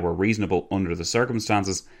Versailles were reasonable under the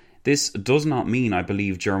circumstances, this does not mean I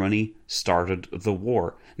believe Germany started the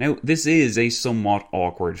war. Now, this is a somewhat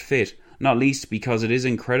awkward fit, not least because it is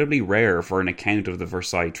incredibly rare for an account of the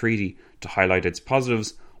Versailles Treaty to highlight its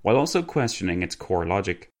positives while also questioning its core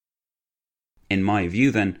logic. In my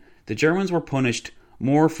view, then, the Germans were punished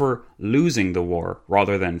more for losing the war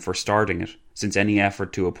rather than for starting it, since any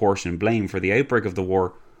effort to apportion blame for the outbreak of the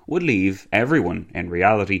war would leave everyone, in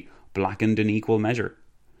reality, blackened in equal measure.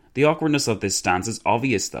 The awkwardness of this stance is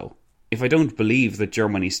obvious, though. If I don't believe that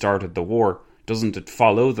Germany started the war, doesn't it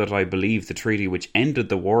follow that I believe the treaty which ended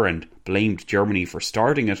the war and blamed Germany for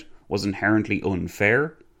starting it was inherently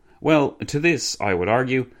unfair? Well, to this, I would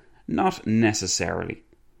argue, not necessarily.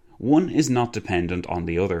 One is not dependent on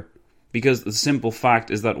the other, because the simple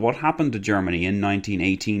fact is that what happened to Germany in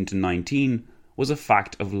 1918-19 was a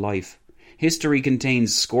fact of life. History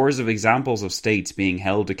contains scores of examples of states being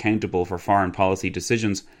held accountable for foreign policy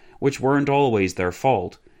decisions which weren't always their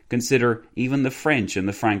fault. Consider even the French in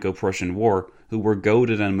the Franco-Prussian War, who were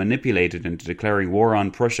goaded and manipulated into declaring war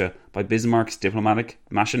on Prussia by Bismarck's diplomatic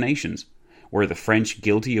machinations. Were the French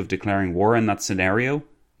guilty of declaring war in that scenario?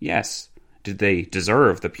 Yes. Did they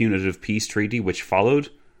deserve the punitive peace treaty which followed?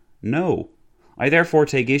 No. I therefore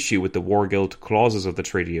take issue with the war guilt clauses of the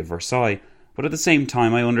Treaty of Versailles, but at the same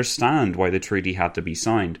time I understand why the treaty had to be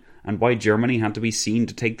signed, and why Germany had to be seen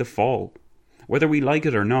to take the fall. Whether we like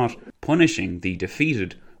it or not, punishing the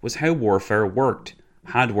defeated was how warfare worked,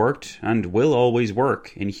 had worked, and will always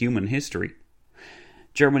work in human history.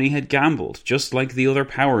 Germany had gambled, just like the other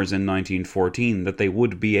powers in 1914, that they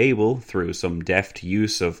would be able, through some deft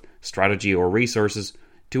use of strategy or resources,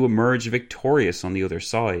 to emerge victorious on the other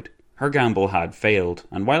side. Her gamble had failed,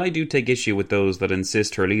 and while I do take issue with those that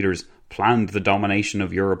insist her leaders planned the domination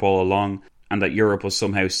of Europe all along, and that Europe was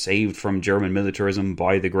somehow saved from German militarism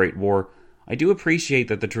by the Great War, I do appreciate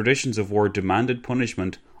that the traditions of war demanded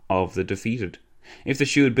punishment of the defeated. If the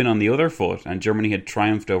shoe had been on the other foot, and Germany had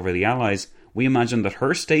triumphed over the Allies, we imagine that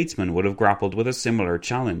her statesmen would have grappled with a similar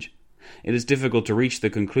challenge. It is difficult to reach the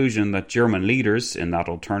conclusion that German leaders, in that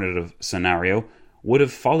alternative scenario, would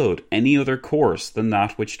have followed any other course than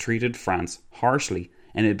that which treated France harshly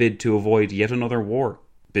in a bid to avoid yet another war.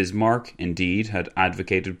 Bismarck, indeed, had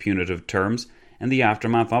advocated punitive terms in the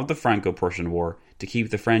aftermath of the Franco-Prussian War to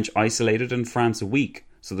keep the French isolated and France weak,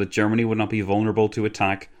 so that Germany would not be vulnerable to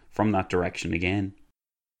attack from that direction again.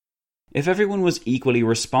 If everyone was equally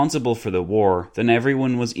responsible for the war, then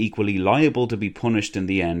everyone was equally liable to be punished in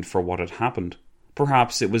the end for what had happened.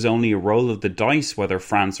 Perhaps it was only a roll of the dice whether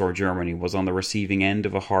France or Germany was on the receiving end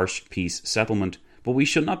of a harsh peace settlement, but we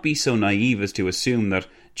should not be so naive as to assume that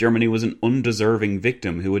Germany was an undeserving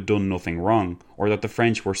victim who had done nothing wrong, or that the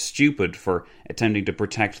French were stupid for attempting to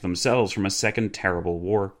protect themselves from a second terrible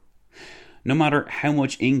war. No matter how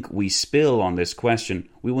much ink we spill on this question,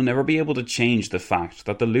 we will never be able to change the fact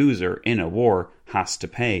that the loser in a war has to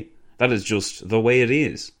pay. That is just the way it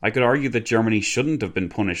is. I could argue that Germany shouldn't have been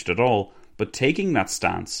punished at all, but taking that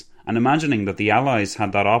stance, and imagining that the Allies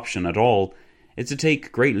had that option at all, is to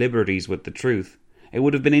take great liberties with the truth. It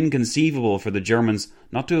would have been inconceivable for the Germans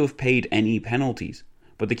not to have paid any penalties,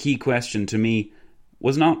 but the key question to me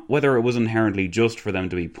was not whether it was inherently just for them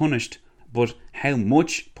to be punished, but how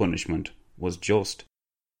much punishment was just.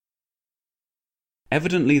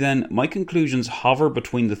 Evidently then, my conclusions hover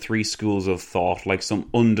between the three schools of thought like some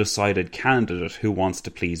undecided candidate who wants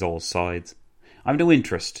to please all sides. I have no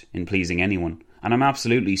interest in pleasing anyone, and I'm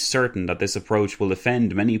absolutely certain that this approach will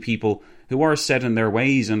offend many people who are set in their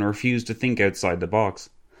ways and refuse to think outside the box.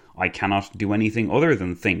 I cannot do anything other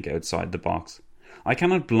than think outside the box. I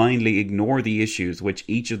cannot blindly ignore the issues which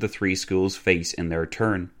each of the three schools face in their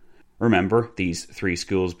turn. Remember, these three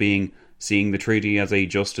schools being seeing the treaty as a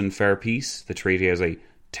just and fair peace, the treaty as a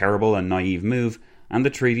terrible and naive move, and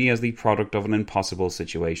the treaty as the product of an impossible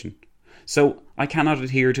situation. So I cannot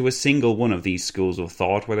adhere to a single one of these schools of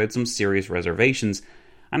thought without some serious reservations,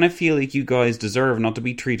 and I feel like you guys deserve not to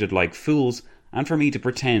be treated like fools, and for me to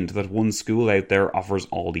pretend that one school out there offers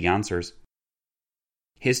all the answers.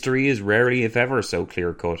 History is rarely, if ever, so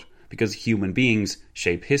clear-cut, because human beings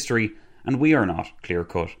shape history, and we are not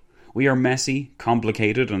clear-cut. We are messy,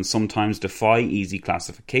 complicated, and sometimes defy easy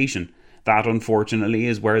classification. That, unfortunately,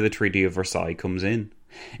 is where the Treaty of Versailles comes in.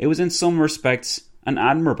 It was in some respects an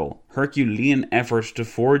admirable, Herculean effort to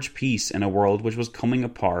forge peace in a world which was coming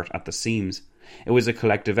apart at the seams. It was a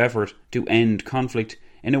collective effort to end conflict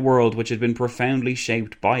in a world which had been profoundly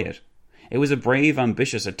shaped by it. It was a brave,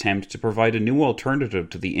 ambitious attempt to provide a new alternative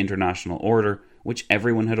to the international order which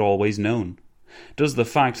everyone had always known. Does the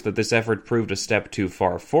fact that this effort proved a step too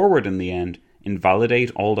far forward in the end invalidate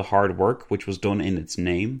all the hard work which was done in its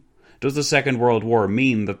name? Does the Second World War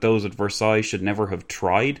mean that those at Versailles should never have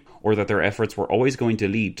tried, or that their efforts were always going to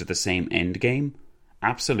lead to the same endgame?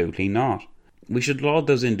 Absolutely not. We should laud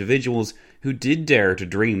those individuals who did dare to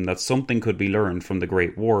dream that something could be learned from the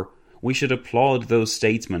Great War. We should applaud those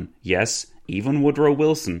statesmen, yes, even Woodrow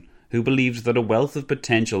Wilson, who believed that a wealth of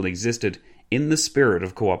potential existed in the spirit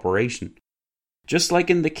of cooperation. Just like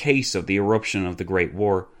in the case of the eruption of the Great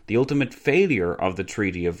War, the ultimate failure of the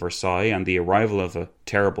Treaty of Versailles and the arrival of a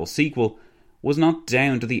terrible sequel was not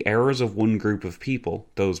down to the errors of one group of people,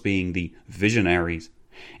 those being the visionaries.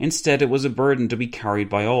 Instead, it was a burden to be carried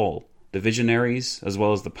by all, the visionaries, as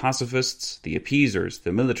well as the pacifists, the appeasers,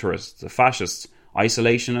 the militarists, the fascists,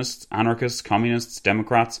 isolationists, anarchists, communists,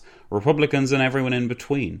 Democrats, Republicans, and everyone in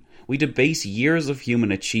between. We debase years of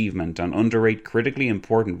human achievement and underrate critically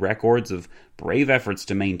important records of brave efforts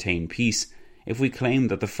to maintain peace if we claim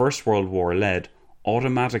that the First World War led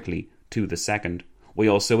automatically to the Second. We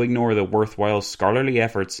also ignore the worthwhile scholarly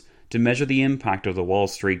efforts to measure the impact of the Wall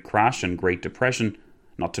Street crash and Great Depression,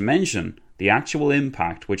 not to mention the actual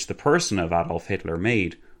impact which the person of Adolf Hitler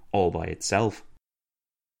made all by itself.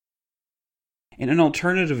 In an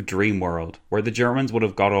alternative dream world, where the Germans would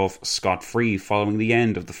have got off scot-free following the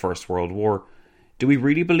end of the First World War, do we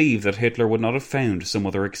really believe that Hitler would not have found some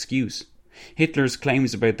other excuse? Hitler's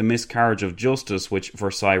claims about the miscarriage of justice which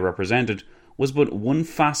Versailles represented was but one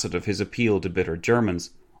facet of his appeal to bitter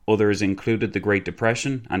Germans. Others included the Great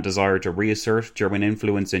Depression and desire to reassert German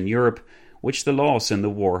influence in Europe, which the loss in the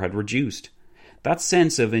war had reduced. That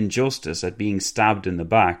sense of injustice at being stabbed in the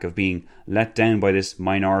back, of being let down by this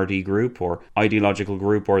minority group or ideological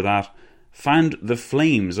group or that, fanned the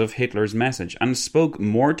flames of Hitler's message and spoke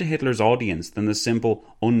more to Hitler's audience than the simple,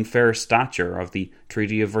 unfair stature of the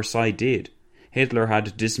Treaty of Versailles did. Hitler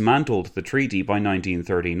had dismantled the treaty by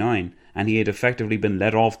 1939, and he had effectively been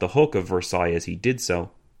let off the hook of Versailles as he did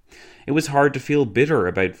so. It was hard to feel bitter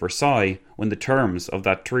about Versailles when the terms of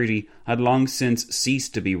that treaty had long since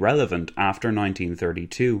ceased to be relevant after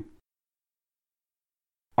 1932.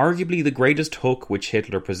 Arguably the greatest hook which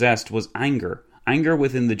Hitler possessed was anger. Anger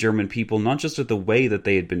within the German people, not just at the way that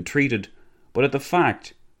they had been treated, but at the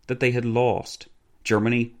fact that they had lost.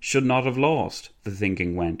 Germany should not have lost, the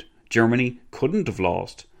thinking went. Germany couldn't have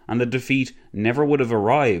lost, and the defeat never would have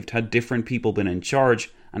arrived had different people been in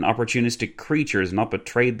charge and opportunistic creatures not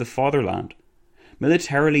betrayed the fatherland.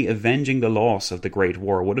 Militarily avenging the loss of the Great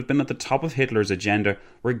War would have been at the top of Hitler's agenda,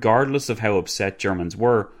 regardless of how upset Germans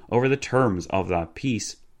were over the terms of that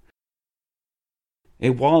peace.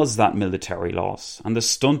 It was that military loss and the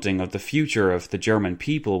stunting of the future of the German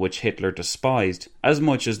people which Hitler despised, as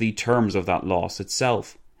much as the terms of that loss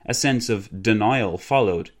itself. A sense of denial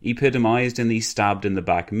followed, epitomised in the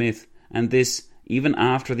stabbed-in-the-back myth, and this even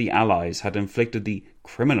after the Allies had inflicted the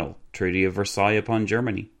criminal Treaty of Versailles upon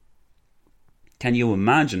Germany. Can you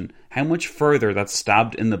imagine how much further that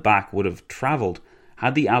stabbed in the back would have travelled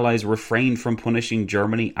had the Allies refrained from punishing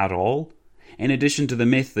Germany at all? In addition to the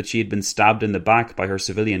myth that she had been stabbed in the back by her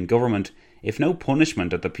civilian government, if no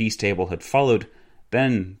punishment at the peace table had followed,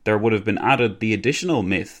 then there would have been added the additional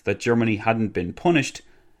myth that Germany hadn't been punished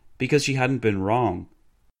because she hadn't been wrong.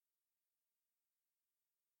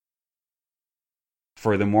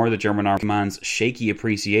 Furthermore, the German Army Command's shaky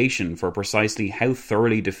appreciation for precisely how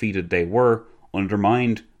thoroughly defeated they were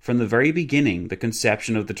undermined from the very beginning the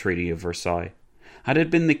conception of the Treaty of Versailles. Had it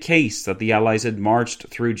been the case that the Allies had marched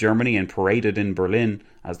through Germany and paraded in Berlin,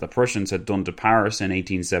 as the Prussians had done to Paris in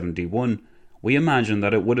 1871, we imagine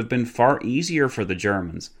that it would have been far easier for the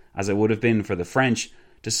Germans, as it would have been for the French,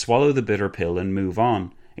 to swallow the bitter pill and move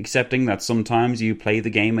on, accepting that sometimes you play the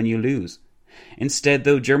game and you lose. Instead,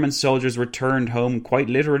 though, German soldiers returned home quite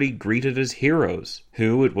literally greeted as heroes,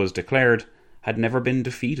 who, it was declared, had never been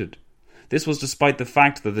defeated. This was despite the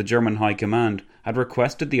fact that the German High Command had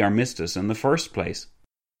requested the armistice in the first place.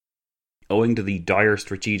 Owing to the dire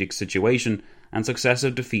strategic situation and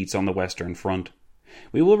successive defeats on the Western Front.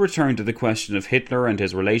 We will return to the question of Hitler and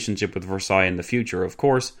his relationship with Versailles in the future, of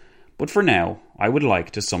course, but for now, I would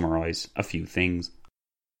like to summarise a few things.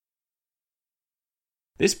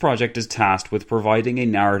 This project is tasked with providing a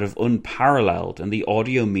narrative unparalleled in the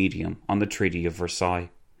audio medium on the Treaty of Versailles.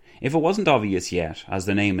 If it wasn't obvious yet, as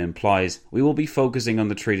the name implies, we will be focusing on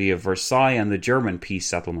the Treaty of Versailles and the German peace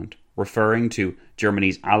settlement, referring to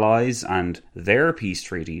Germany's allies and their peace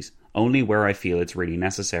treaties only where I feel it's really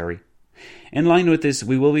necessary. In line with this,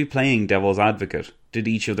 we will be playing devil's advocate. Did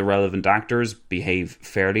each of the relevant actors behave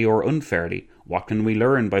fairly or unfairly? What can we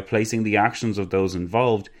learn by placing the actions of those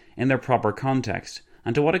involved in their proper context?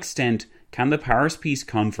 And to what extent can the Paris Peace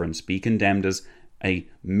Conference be condemned as a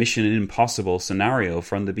mission impossible scenario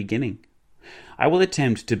from the beginning? I will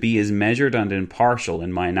attempt to be as measured and impartial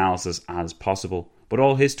in my analysis as possible, but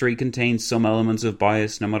all history contains some elements of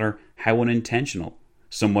bias, no matter how unintentional.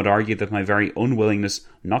 Some would argue that my very unwillingness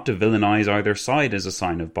not to villainize either side is a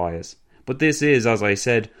sign of bias. But this is, as I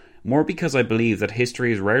said, more because I believe that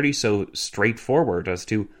history is rarely so straightforward as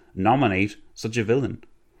to nominate such a villain.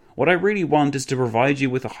 What I really want is to provide you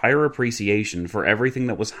with a higher appreciation for everything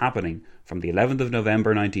that was happening from the 11th of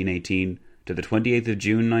November 1918 to the 28th of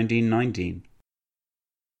June 1919.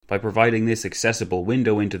 By providing this accessible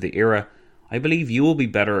window into the era, I believe you will be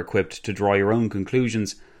better equipped to draw your own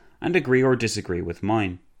conclusions and agree or disagree with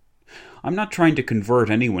mine. I'm not trying to convert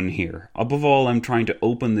anyone here. Above all, I'm trying to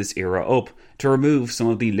open this era up, to remove some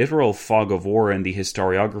of the literal fog of war in the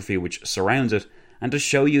historiography which surrounds it, and to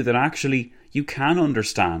show you that actually you can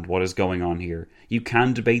understand what is going on here. You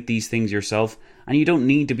can debate these things yourself, and you don't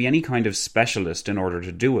need to be any kind of specialist in order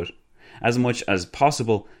to do it. As much as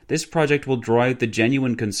possible, this project will draw out the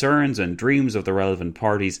genuine concerns and dreams of the relevant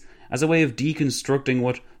parties as a way of deconstructing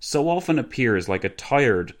what so often appears like a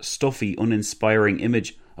tired, stuffy, uninspiring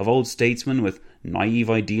image of old statesmen with naive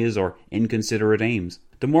ideas or inconsiderate aims.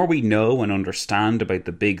 The more we know and understand about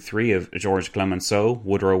the big three of George Clemenceau,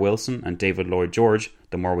 Woodrow Wilson and David Lloyd George,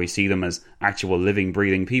 the more we see them as actual living,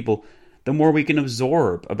 breathing people, the more we can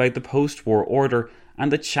absorb about the post-war order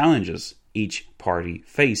and the challenges each party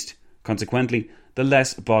faced. Consequently, the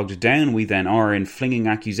less bogged down we then are in flinging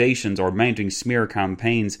accusations or mounting smear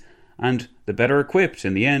campaigns, and the better equipped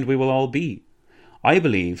in the end we will all be. I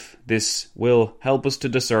believe this will help us to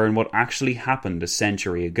discern what actually happened a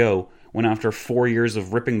century ago, when after 4 years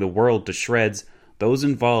of ripping the world to shreds, those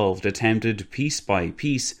involved attempted piece by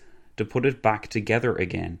piece to put it back together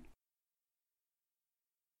again.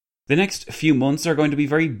 The next few months are going to be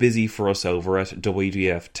very busy for us over at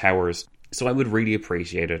WDF Towers, so I would really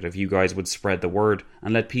appreciate it if you guys would spread the word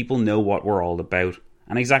and let people know what we're all about,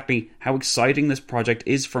 and exactly how exciting this project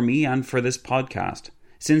is for me and for this podcast.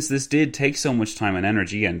 Since this did take so much time and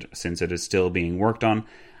energy, and since it is still being worked on,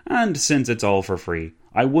 and since it's all for free,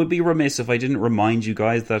 I would be remiss if I didn't remind you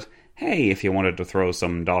guys that, hey, if you wanted to throw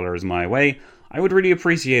some dollars my way, I would really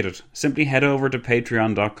appreciate it. Simply head over to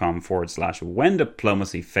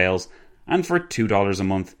patreon.com/whendiplomacyfails, and for $2 a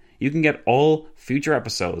month, you can get all future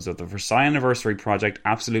episodes of the Versailles Anniversary Project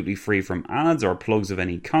absolutely free from ads or plugs of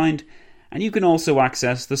any kind, and you can also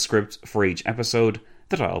access the scripts for each episode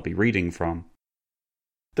that I'll be reading from.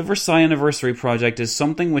 The Versailles Anniversary Project is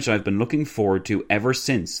something which I've been looking forward to ever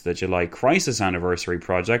since the July Crisis Anniversary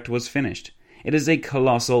Project was finished. It is a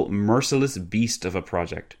colossal, merciless beast of a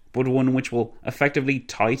project, but one which will effectively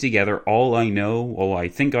tie together all I know, all I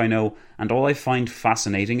think I know, and all I find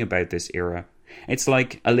fascinating about this era. It's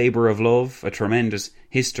like a labour of love, a tremendous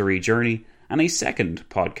history journey, and a second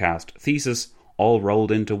podcast thesis all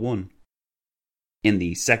rolled into one. In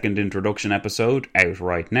the second introduction episode, out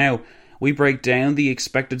right now, we break down the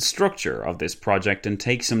expected structure of this project and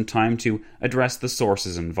take some time to address the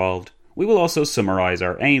sources involved. We will also summarise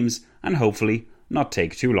our aims and hopefully not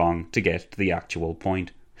take too long to get to the actual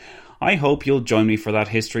point. I hope you'll join me for that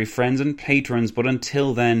history, friends and patrons, but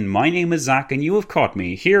until then, my name is Zach and you have caught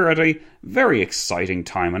me here at a very exciting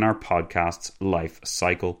time in our podcast's life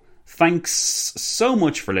cycle. Thanks so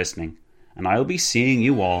much for listening, and I'll be seeing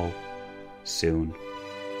you all soon.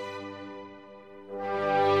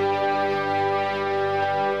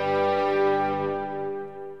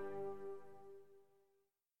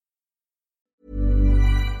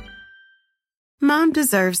 Mom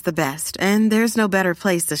deserves the best, and there's no better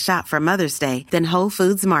place to shop for Mother's Day than Whole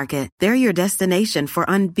Foods Market. They're your destination for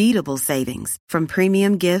unbeatable savings, from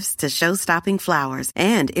premium gifts to show-stopping flowers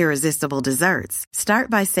and irresistible desserts. Start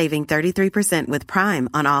by saving 33% with Prime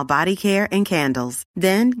on all body care and candles.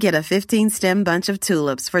 Then get a 15-stem bunch of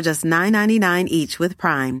tulips for just $9.99 each with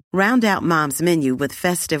Prime. Round out Mom's menu with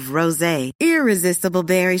festive rosé, irresistible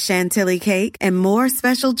berry chantilly cake, and more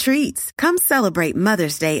special treats. Come celebrate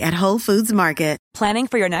Mother's Day at Whole Foods Market. Planning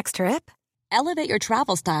for your next trip? Elevate your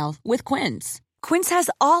travel style with Quince. Quince has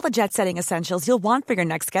all the jet-setting essentials you'll want for your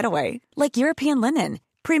next getaway, like European linen,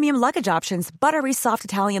 premium luggage options, buttery soft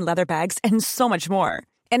Italian leather bags, and so much more.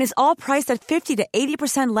 And is all priced at 50 to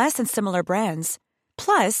 80% less than similar brands.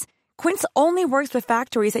 Plus, Quince only works with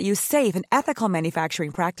factories that use safe and ethical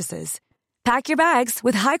manufacturing practices. Pack your bags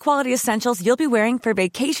with high-quality essentials you'll be wearing for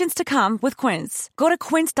vacations to come with Quince. Go to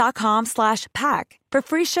quince.com/pack for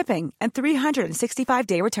free shipping and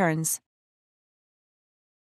 365-day returns.